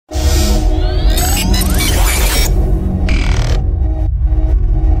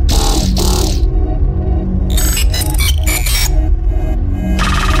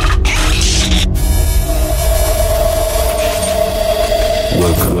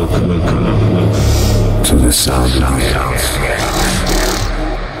to the sound of the house.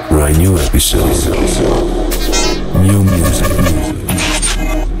 Brand new episode. New music.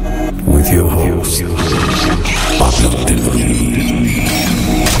 With your host, Pt.III.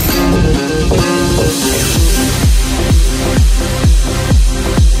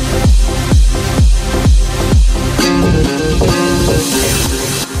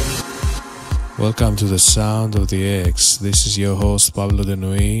 Welcome to the Sound of the X. This is your host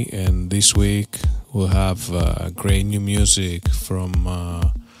Pt.III, and this week we'll have great new music from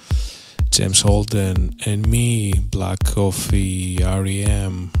James Holden and me, Black Coffee,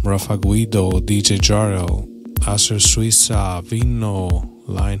 REM, RAFFA GUIDO, DJ Jarell, SWISSA, VINO,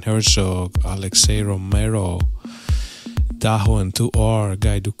 Lynn, Herzog, Alexey, Romeo, Daho and 2R,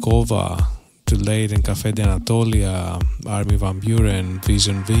 Gaidukova, DULELUD and Café de Anatolia, Armin van Buuren,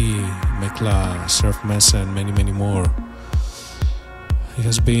 Vision V, Mekla, Surf Mesa, and many, many more. It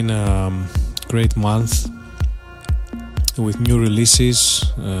has been a great month with new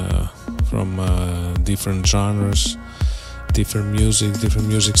releases from different genres, different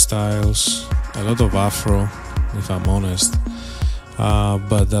music styles, a lot of Afro, if I'm honest,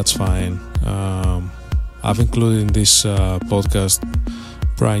 but that's fine. I've included in this podcast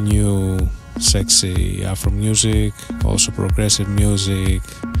brand new sexy Afro music, also progressive music,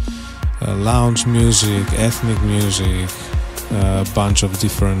 lounge music, ethnic music, a bunch of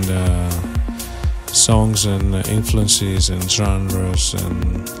different songs and influences and genres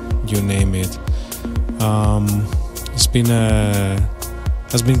and you name it. It's been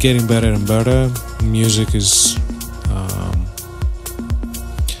has been getting better and better. Music is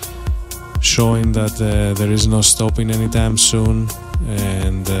showing that there is no stopping anytime soon,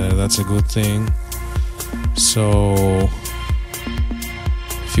 and that's a good thing. So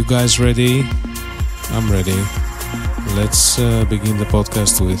if you guys ready, I'm ready. Let's begin the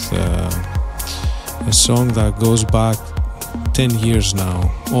podcast with a song that goes back 10 years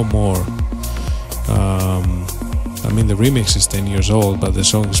now or more. I mean, the remix is 10 years old, but the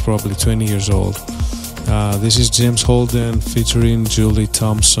song is probably 20 years old. This is James Holden featuring Julie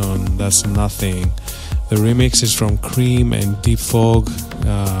Thomspson. That's Nothing. The remix is from Cream and Deep Fog.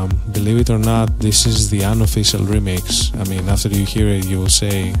 Believe it or not, this is the unofficial remix. I mean, after you hear it, you will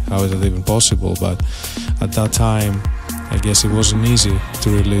say, how is that even possible? But at that time, I guess it wasn't easy to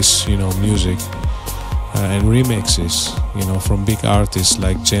release, music and remixes, from big artists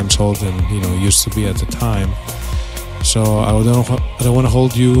like James Holden, used to be at the time. So I don't want to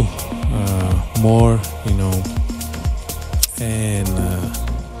hold you more, and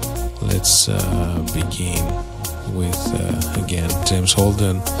let's begin with again James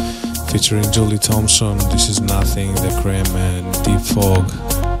Holden featuring Julie Thomspson. This is Nothing, the Cream and Deep Fog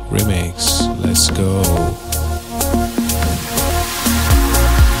remix. Let's go.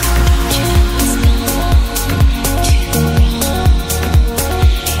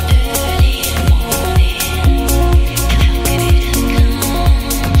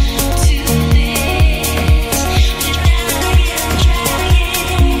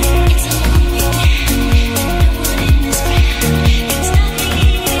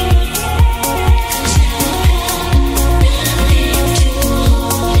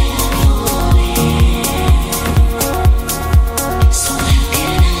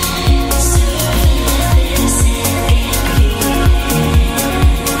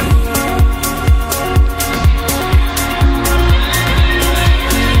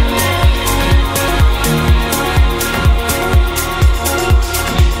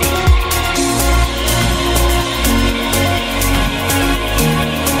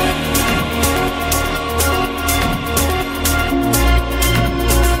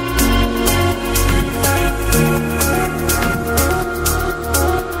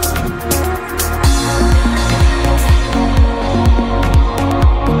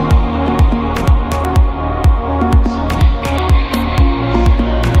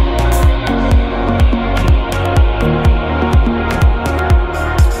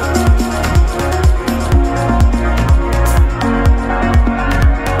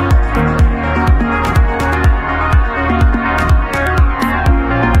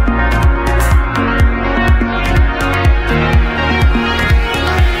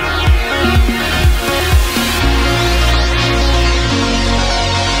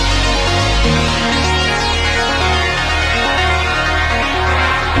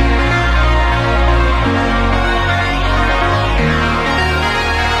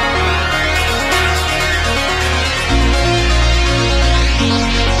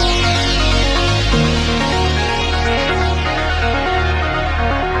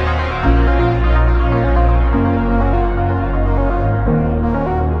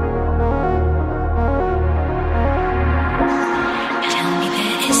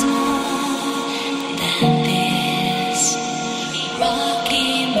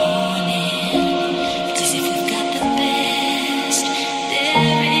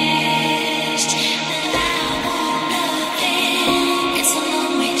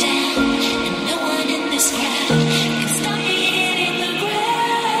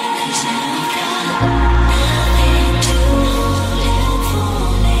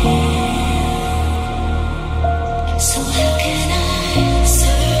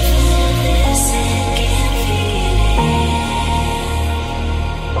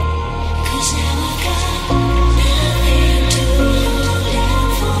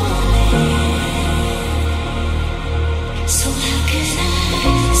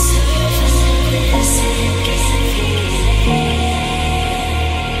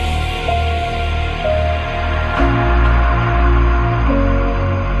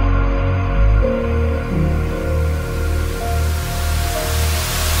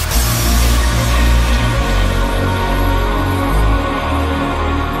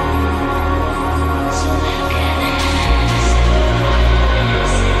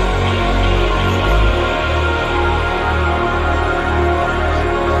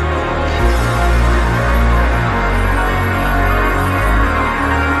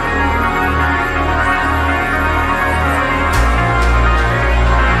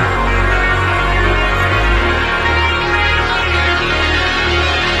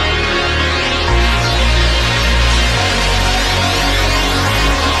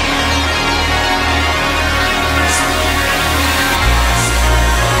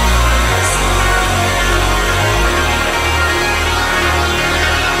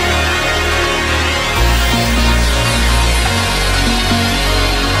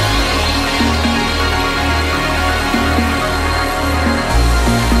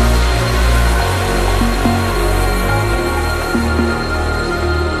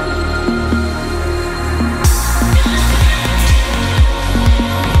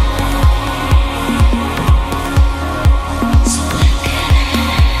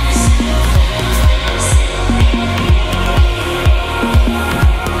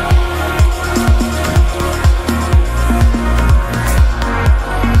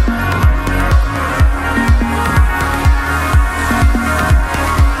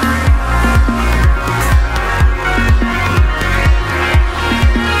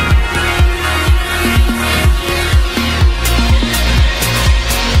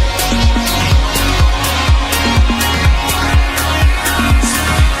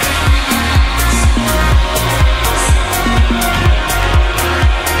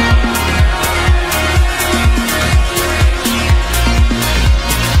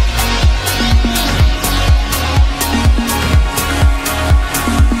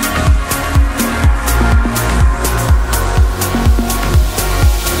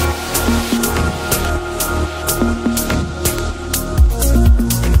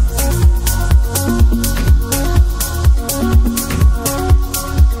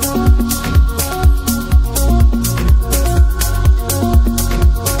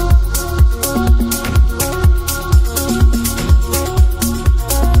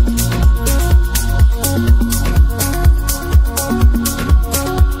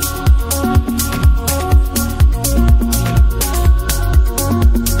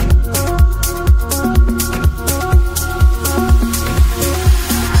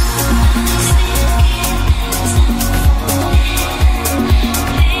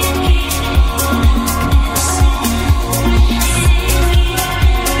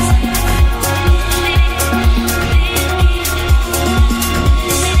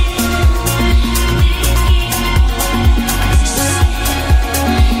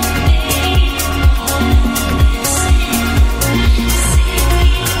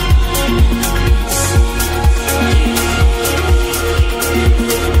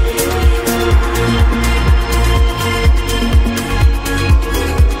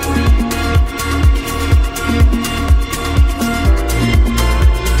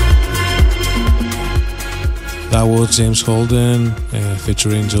 That was James Holden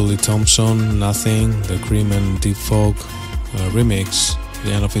featuring Julie Thomspson, Nothing, the Cream and Deep Folk remix,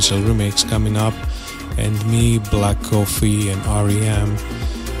 the unofficial remix coming up, and me, Black Coffee and R.E.M.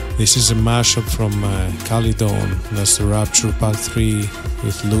 This is a mashup from Kalidon, that's the Rapture Pt.III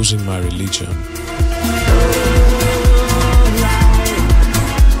with Losing My Religion.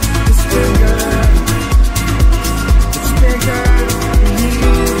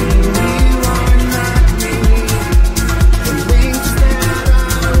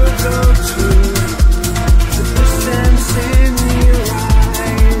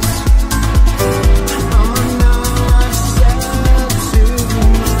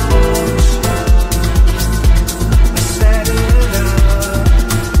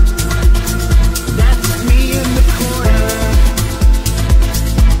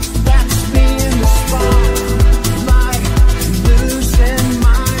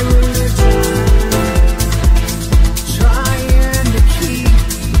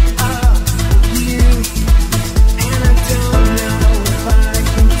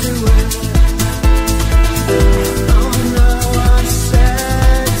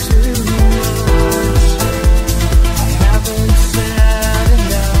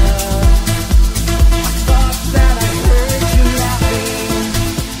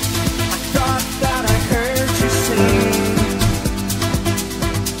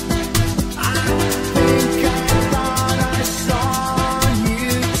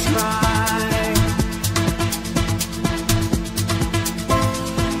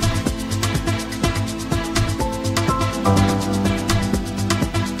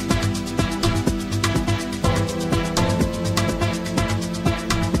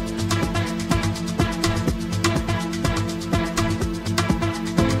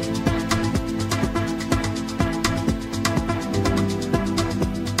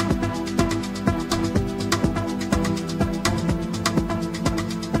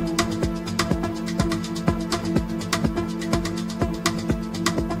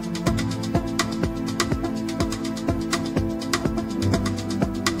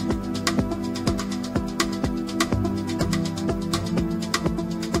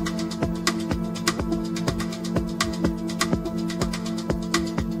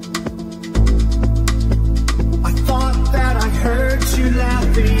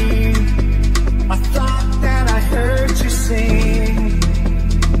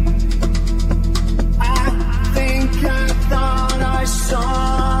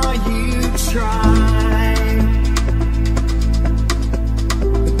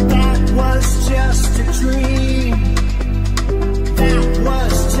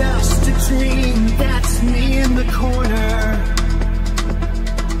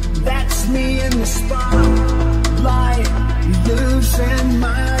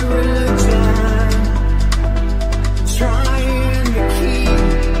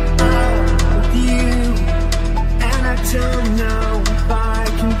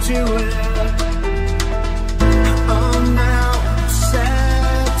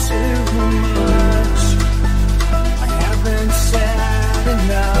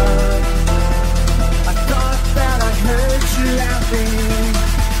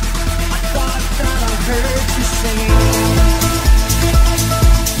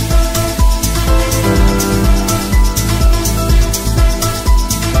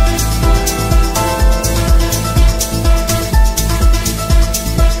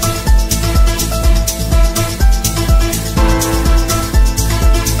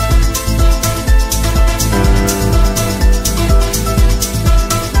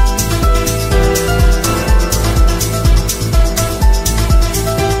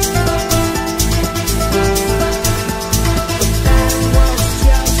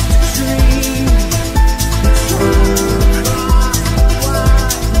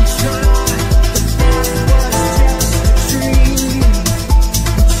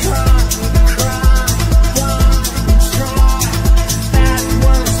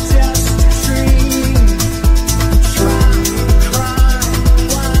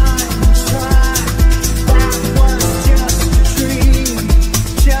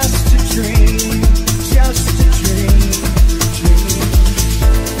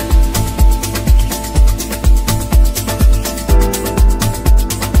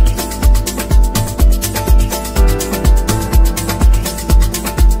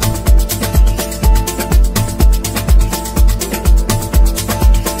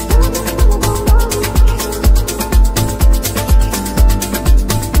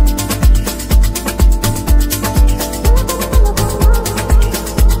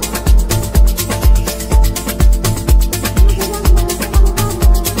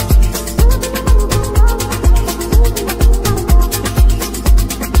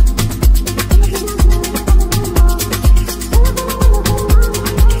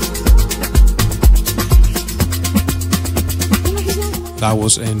 That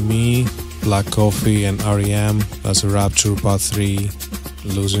was And Me, Black Coffee and R.E.M. That's a Rapture Pt.III,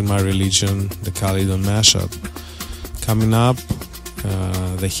 Losing My Religion, the Kalidon Mashup. Coming up,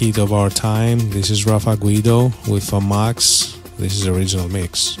 the hit of our time, this is RAFFA GUIDO with Famax. This is original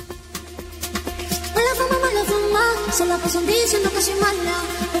mix. Se la pasan diciendo que soy mala,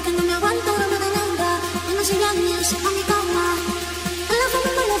 porque no me aguanto la madelanga, y no soy años a mi cama. A la fama,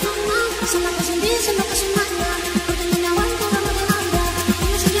 se la pasan diciendo que soy mala, porque no me aguanto la madelanga,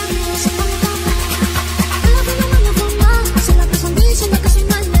 y no soy años a mi cama. A la fama, se la pasan diciendo que soy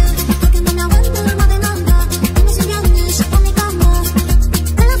mala, porque no me aguanto la madelanga, y no soy años a mi cama.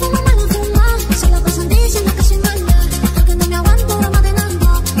 A la fama, se la pasan diciendo que soy mala, porque no me aguanto la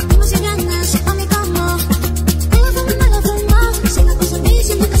madelanga, y no soy años a mi cama. Se la pasan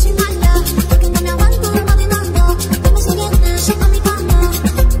diciendo que soy mala, porque no me aguanto la madenanga, como si vienes a mi cama.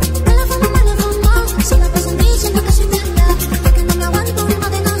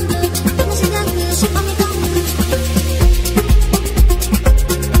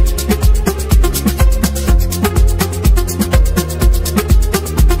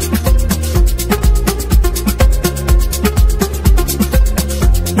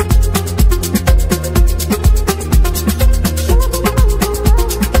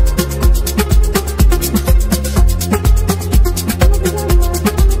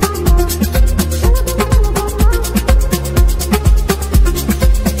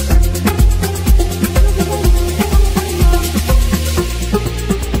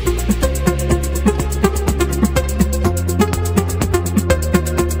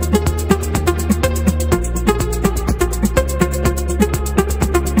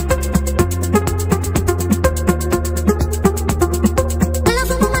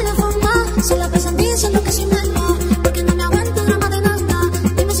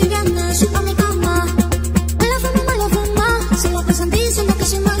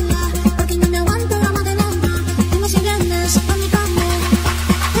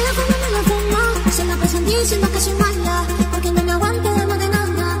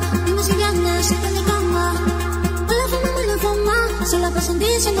 A la fama, se la pasan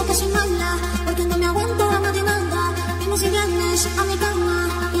diciendo que soy mala, porque no me aguanto la madenanga, como si vienes a mi cama.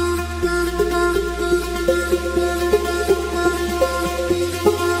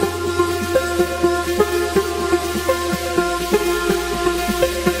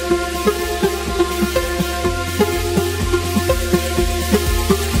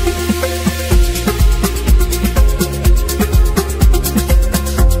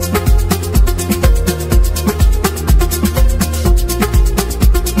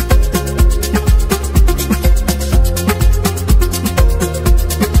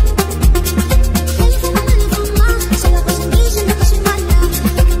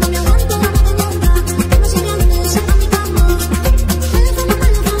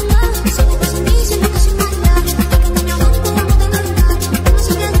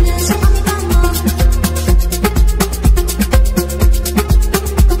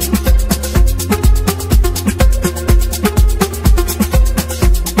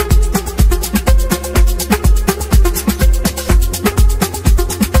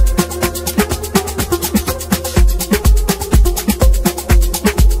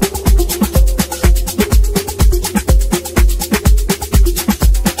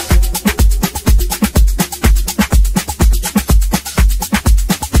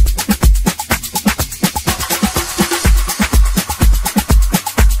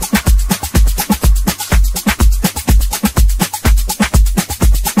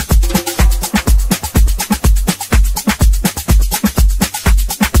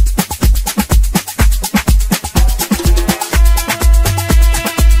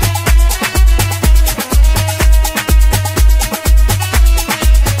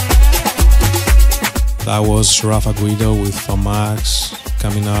 That was RAFFA GUIDO with Famax.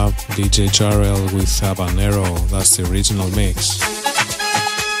 Coming up, DJ Jarell with Havanero. That's the original mix.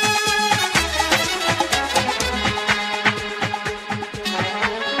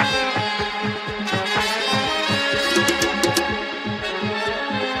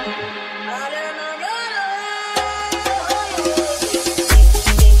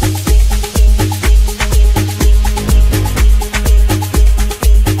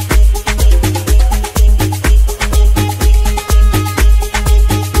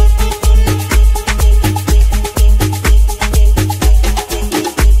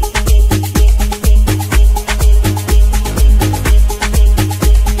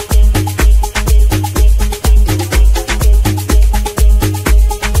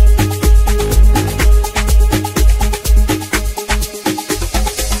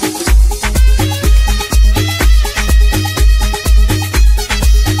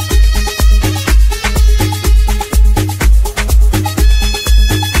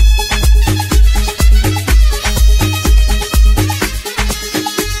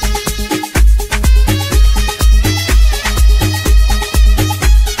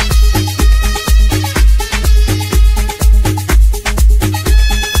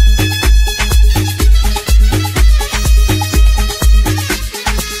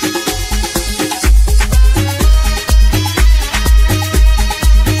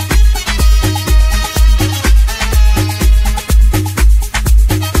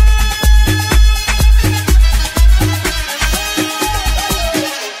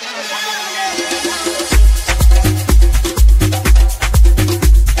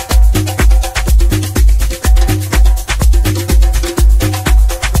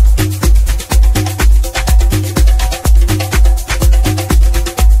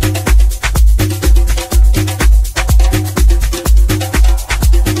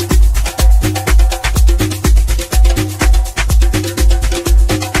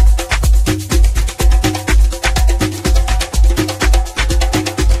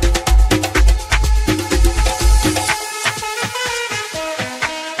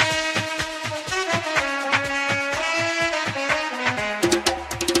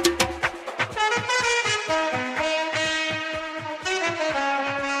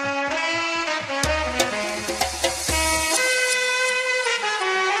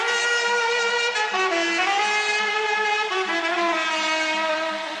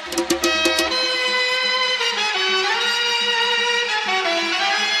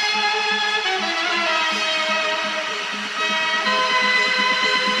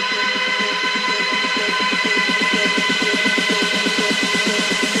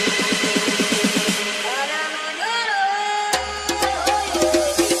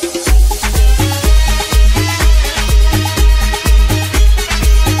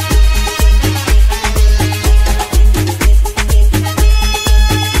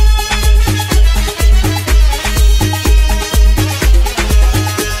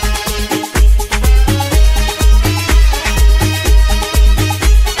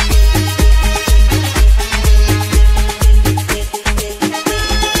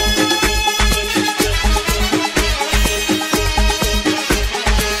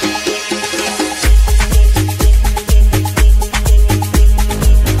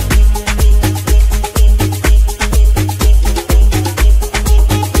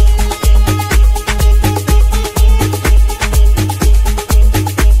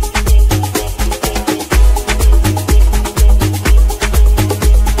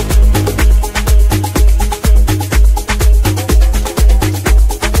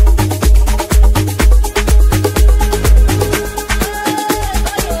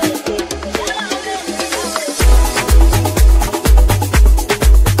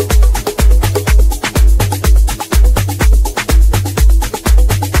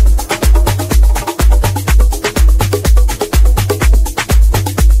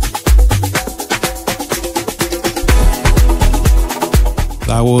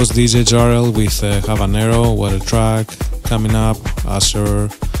 That was DJ Jarell with Havanero. What a track. Coming up, Asher,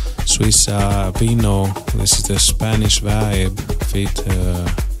 SWISSA, VINO. This is the Spanish vibe. Fit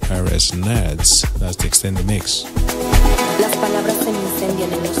Erez, Netz. That's the extended mix. Las palabras se me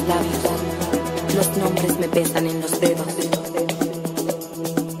incendian en los labios. Los nombres me pesan en los dedos.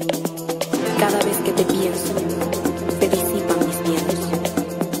 Cada vez que te pienso, se disipan mis miedos.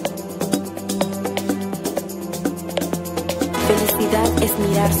 Felicidad es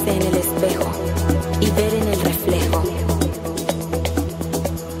mirarse en el espejo y ver en el reflejo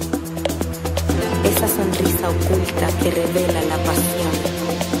esa sonrisa oculta que revela la pasión.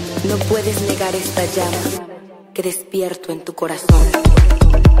 No puedes negar esta llama que despierto en tu corazón.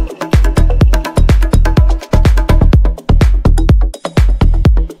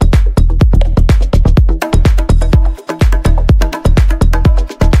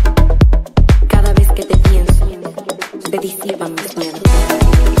 Cada vez que te pienso, se disipan mis miedos.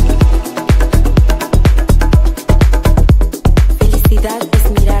 Felicidad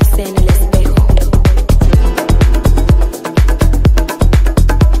es mirarse en el espejo.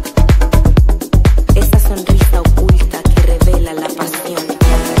 Esa sonrisa oculta que revela la pasión.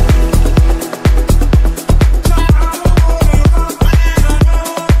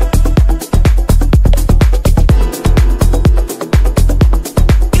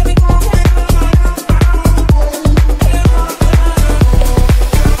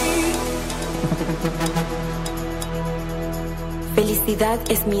 Felicidad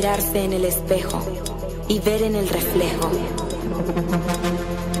es mirarse en el espejo y ver en el reflejo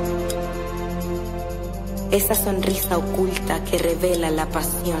esa sonrisa oculta que revela la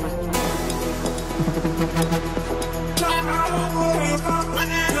pasión.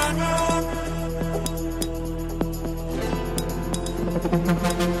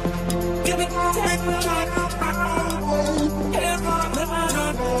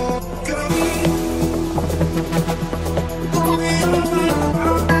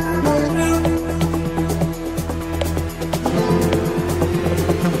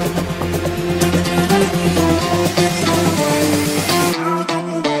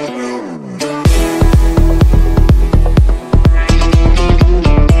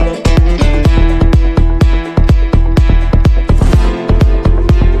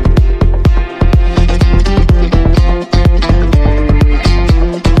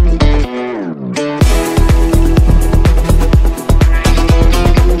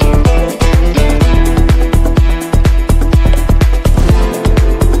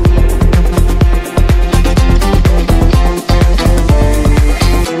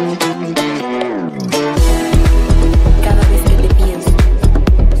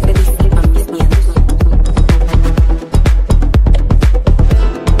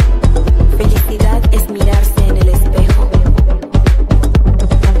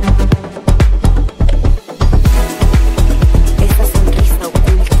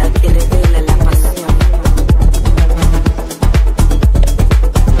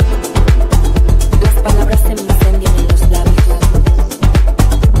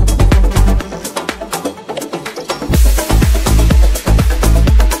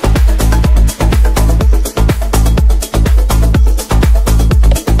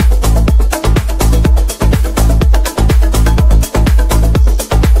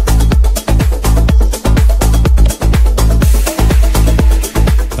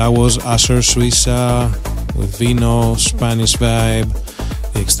 That was Asher, SWISSA with VINO, Spanish vibe,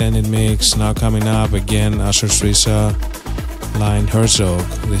 the extended mix. Now coming up again, Asher, SWISSA, Line Herzog.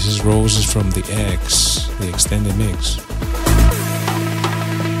 This is Roses from the X, the extended mix.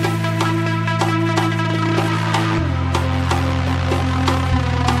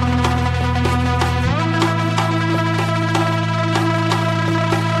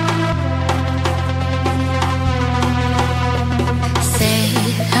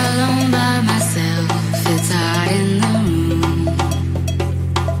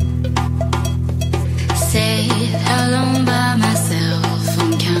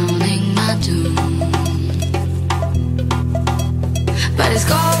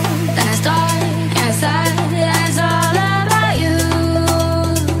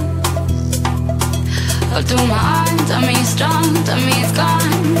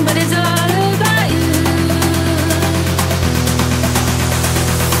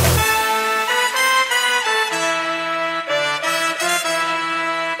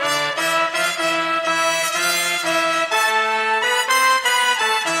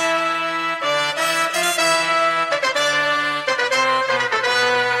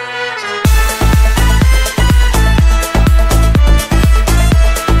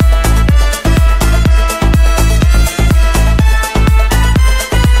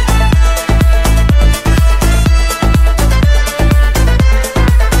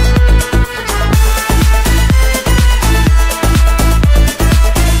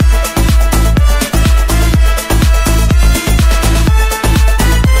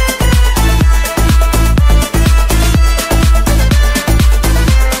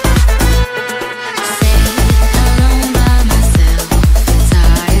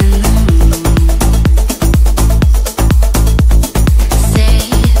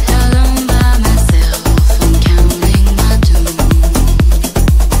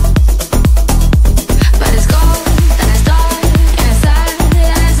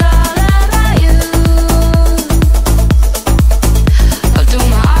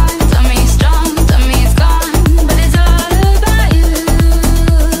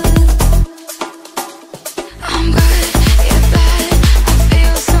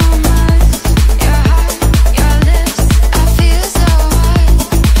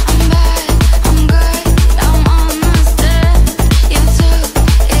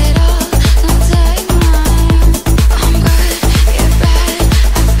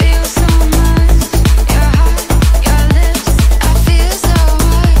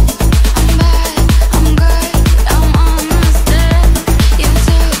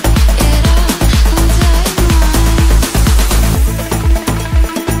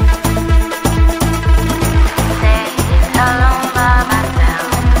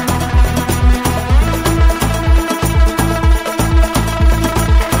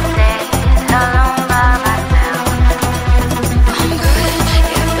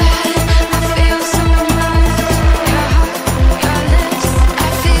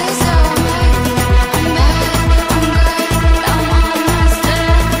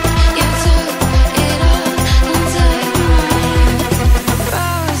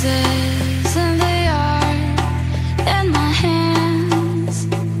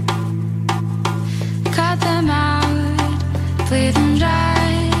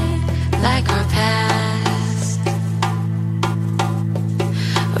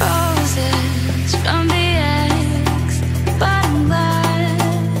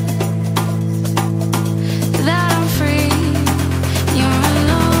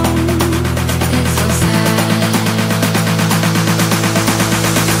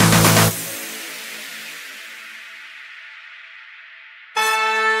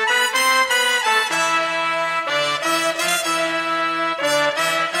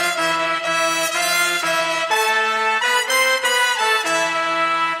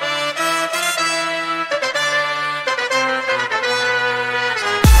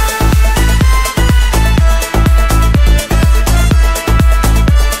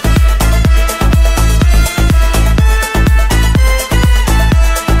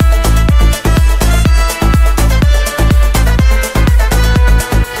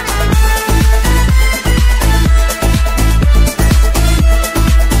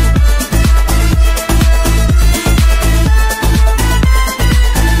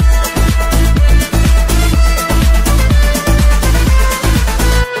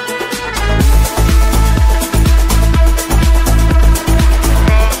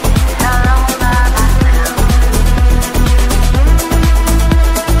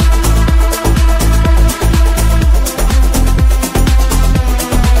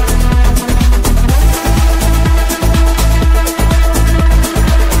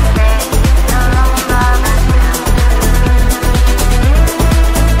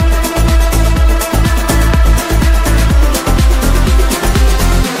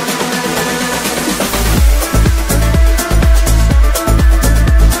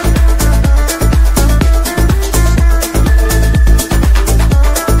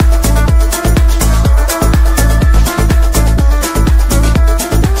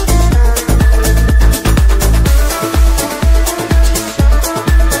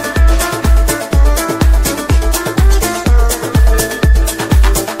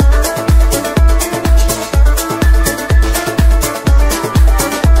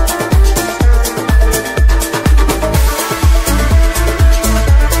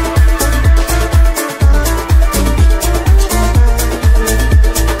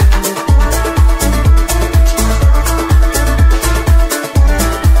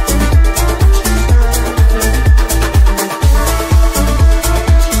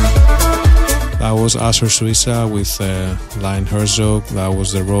 Rapture SWISSA with Lynn Herzog. That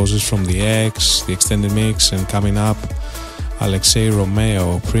was the Roses from the X, the extended mix. And coming up, Alexey,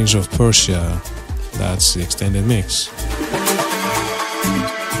 Romeo, Prince of Persia. That's the extended mix.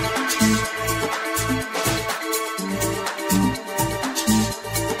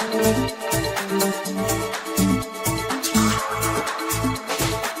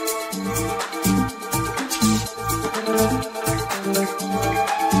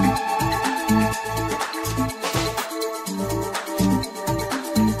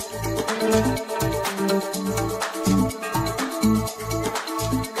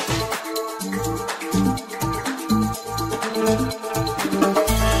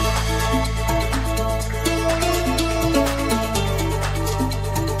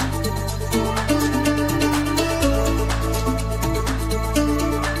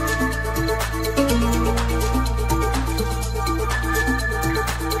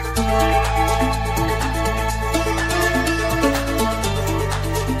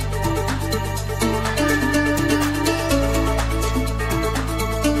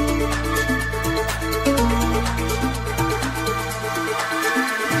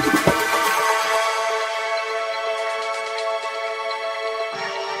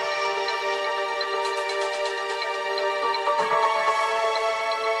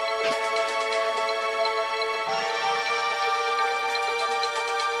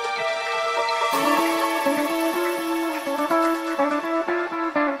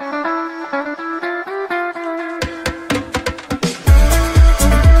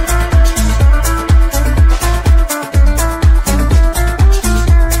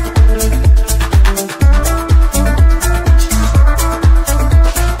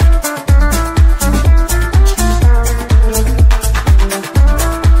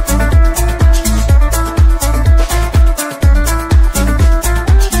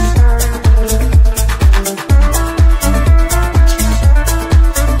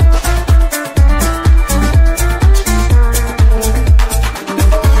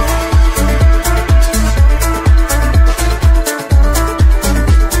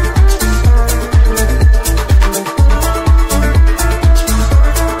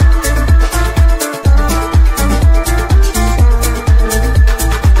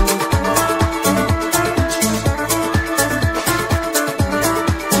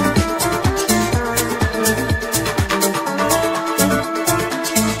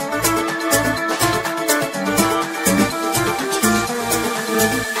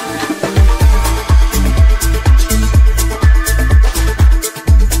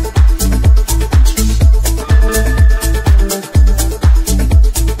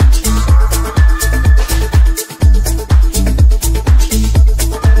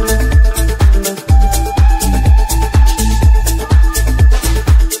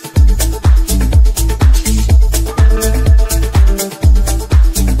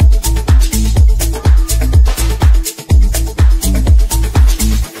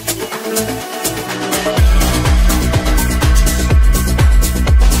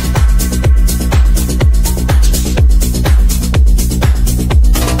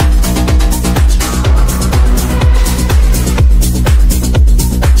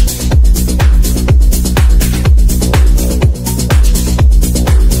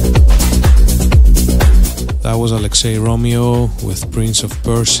 was Alexey, Romeo with Prince of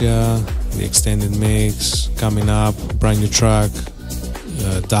Percia, the extended mix. Coming up, brand new track,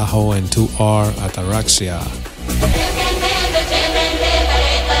 Daho and 2R, Ataraxia.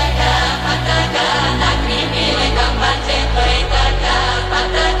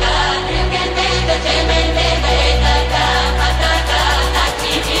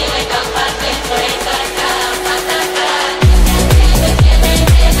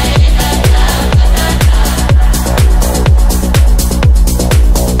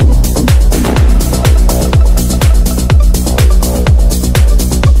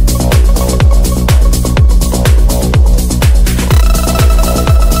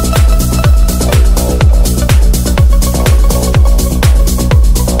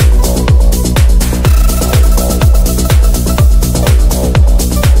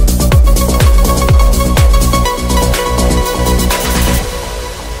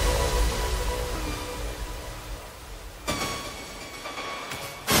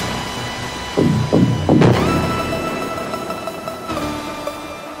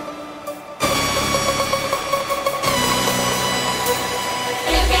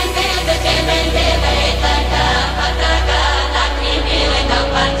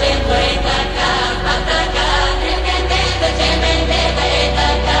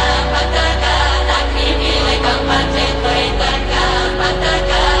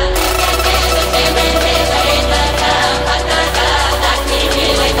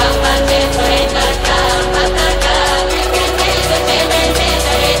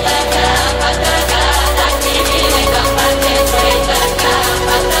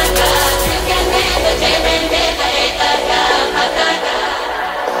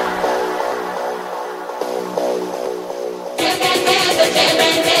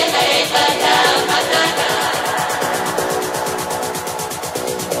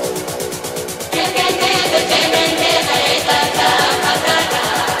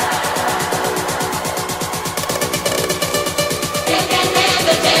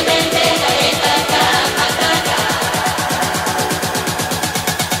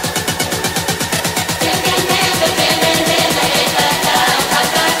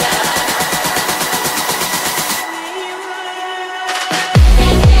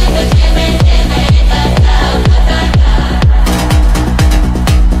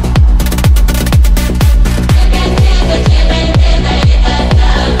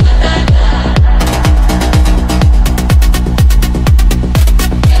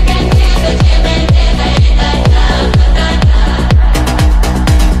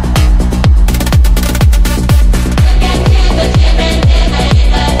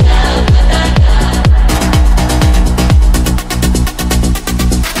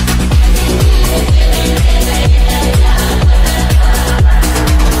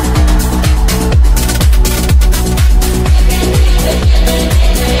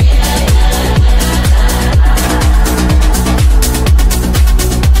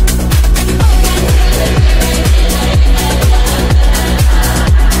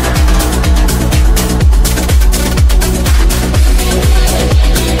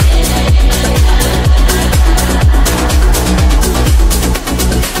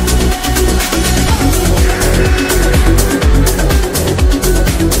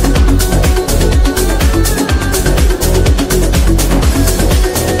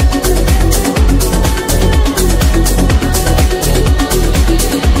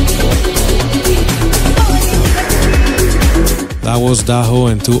 was Daho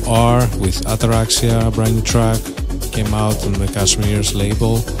and 2R with Ataraxia, brand new track, came out on the Kashmir's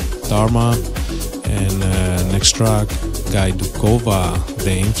label, Dharma. And next track, Gaidukova,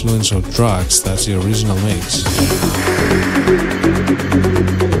 The Influence of Drugs, that's the original mix.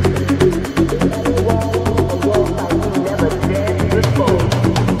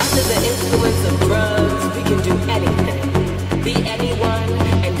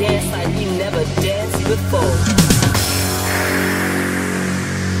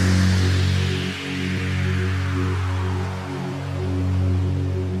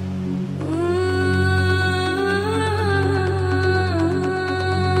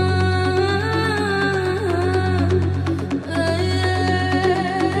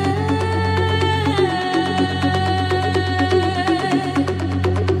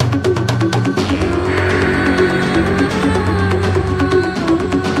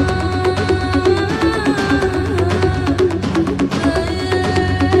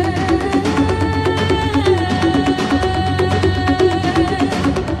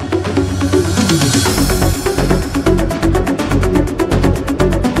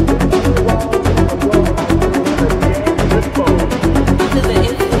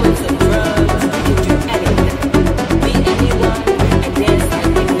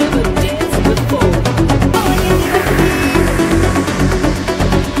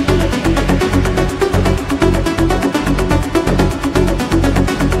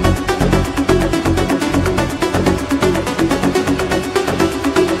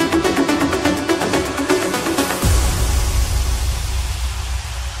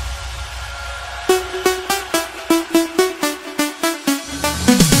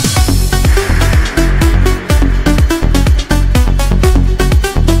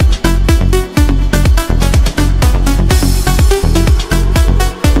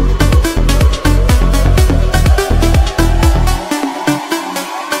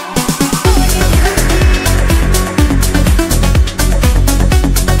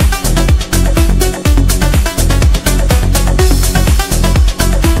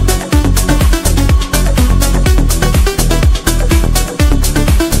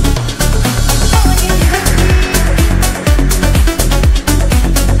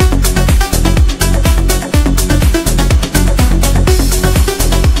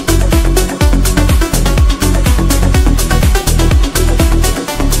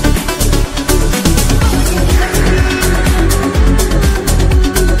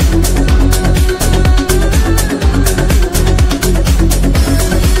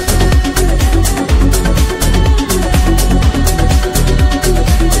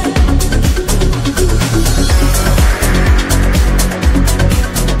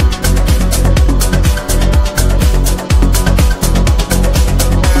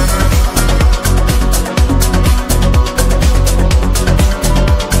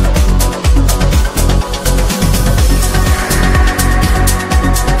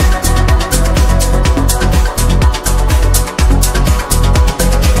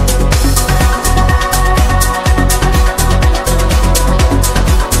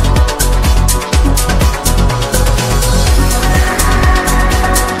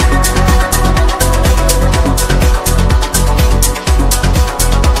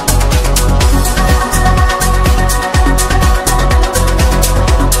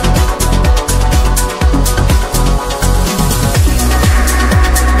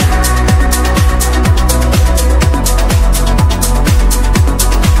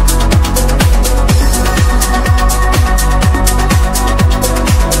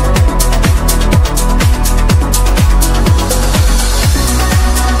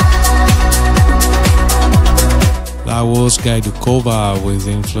 That was Gaidukova with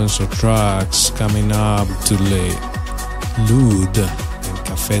influencer tracks. Coming up, DULELUD and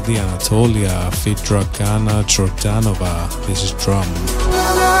Café di Anatolia feat Dragana, Jordanova. This is Drum.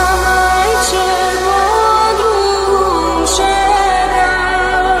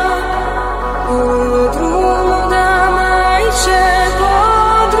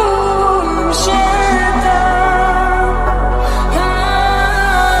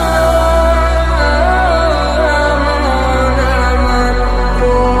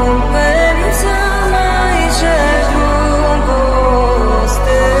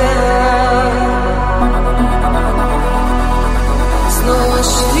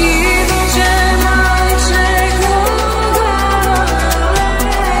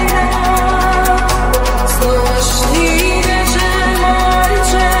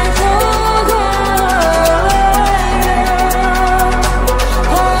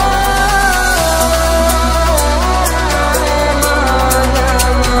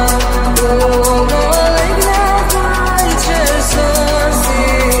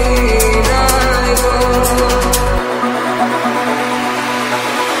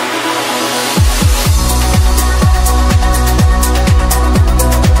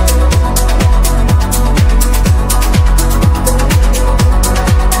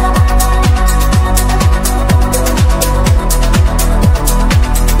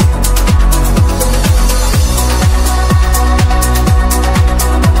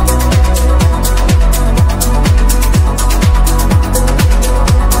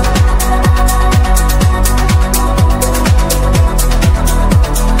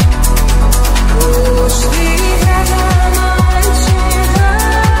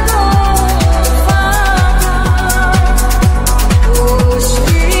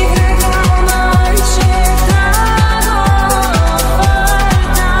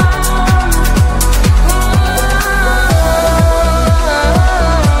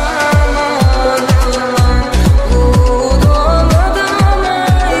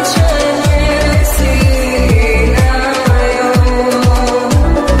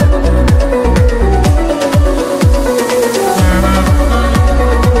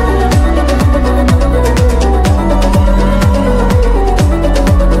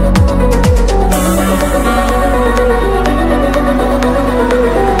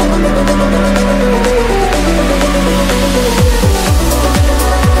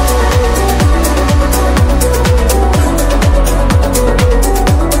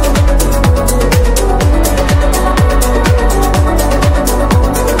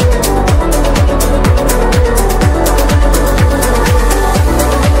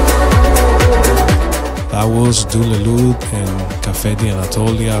 DULELUD and Café di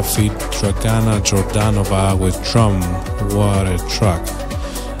Anatolia feat Dragana, Jordanova with Drum. What a track.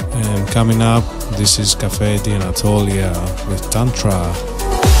 And coming up, this is Café di Anatolia with Tantra.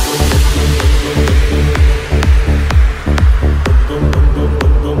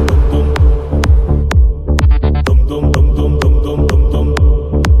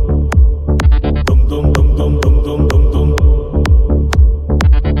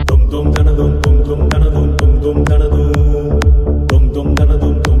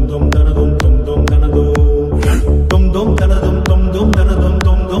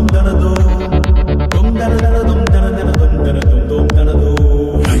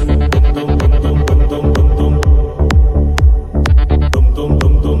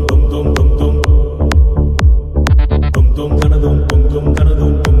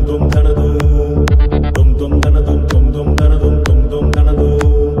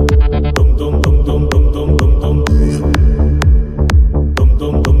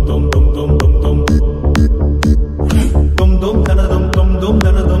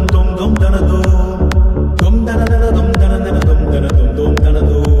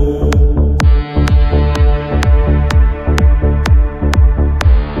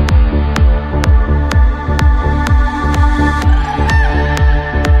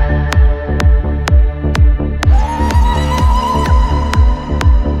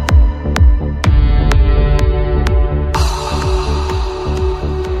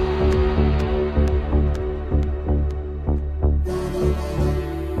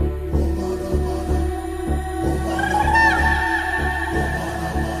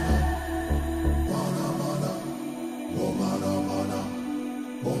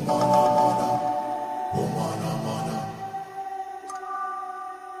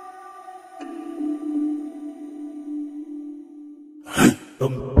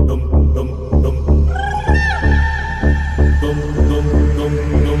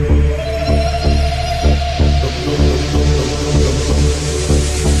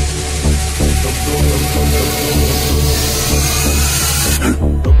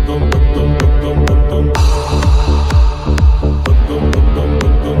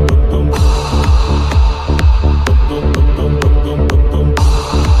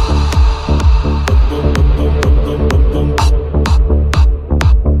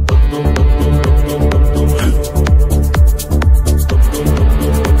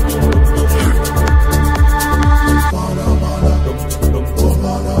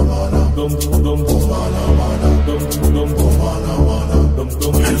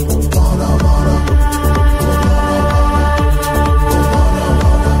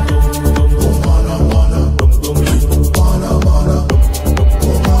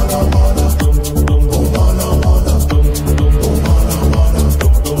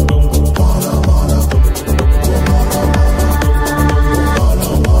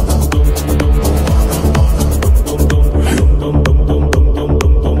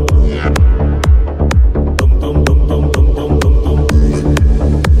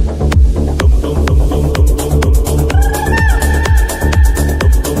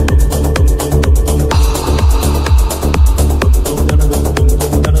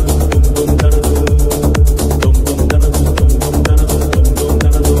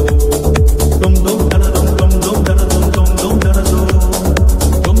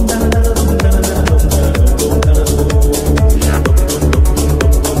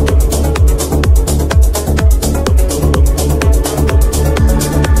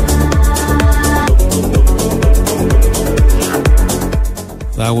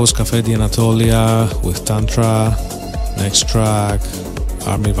 That was Café Anatolia with Tantra. Next track,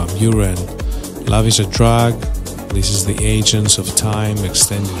 Armin van Buuren, Love is a Drug. This is the Agents of Time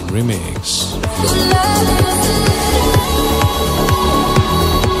extended remix.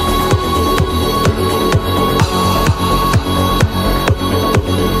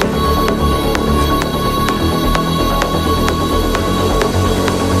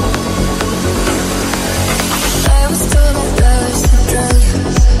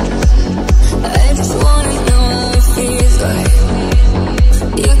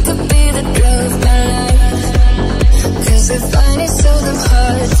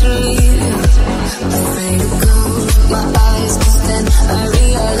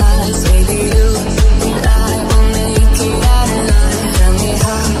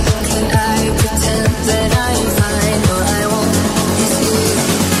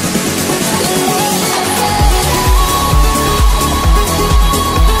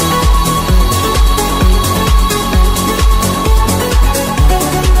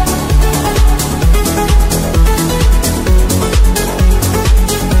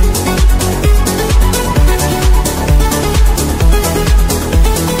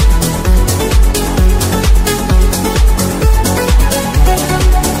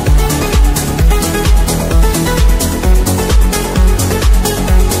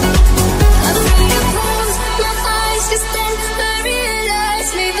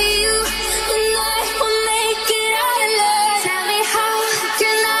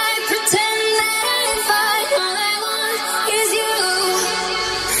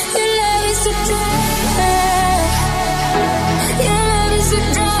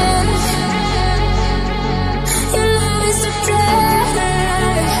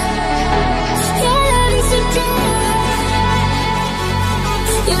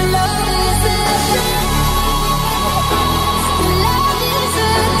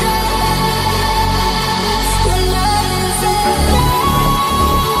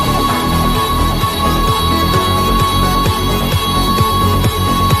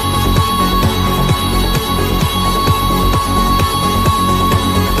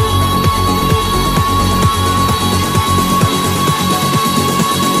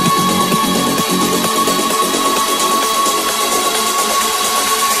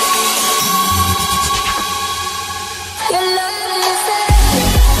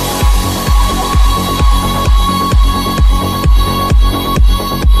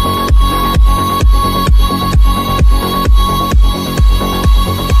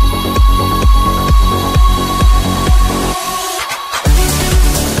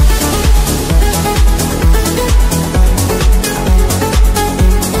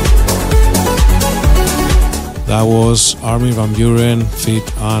 That was Armin van Buuren feat.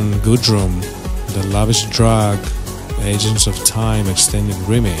 Gudrun, the Love is a Drug, Agents of Time extended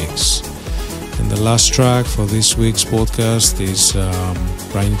remix. And the last track for this week's podcast is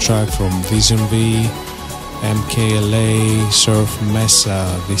brand new track from Vision V, MKLA, Surf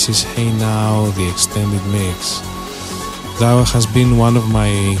Mesa. This is Hey Now, the extended mix. That has been one of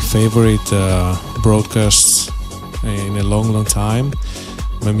my favorite broadcasts in a long time.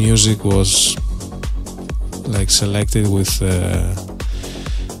 My music was selected with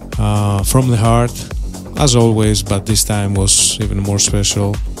from the heart, as always, but this time was even more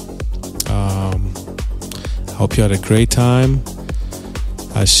special. Hope you had a great time.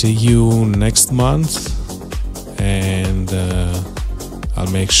 I see you next month, and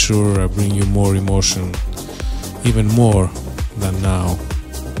I'll make sure I bring you more emotion, even more than now,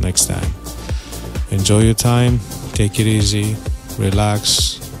 next time. Enjoy your time, take it easy,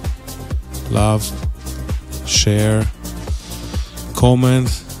 relax, love, share, comment,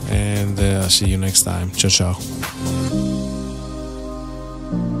 and see you next time. Ciao, ciao.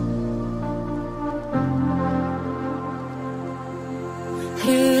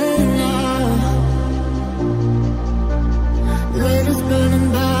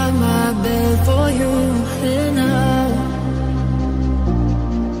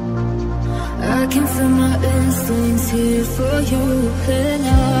 Here for you and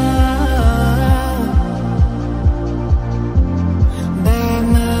now, by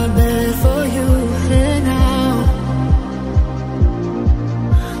my bed for you and now,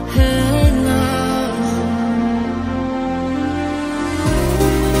 and now.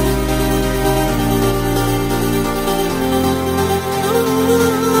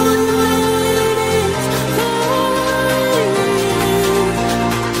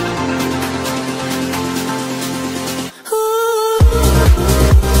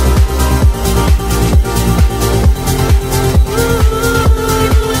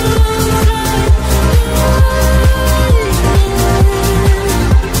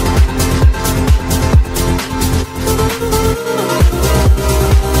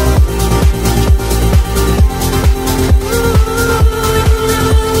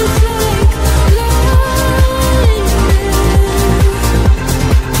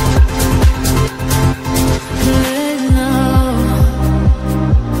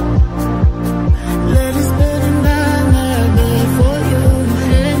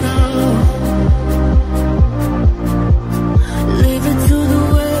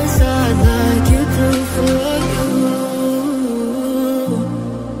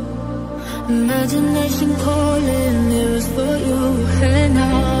 Imagination calling mirrors for you, hey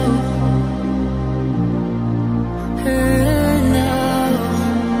now, hey.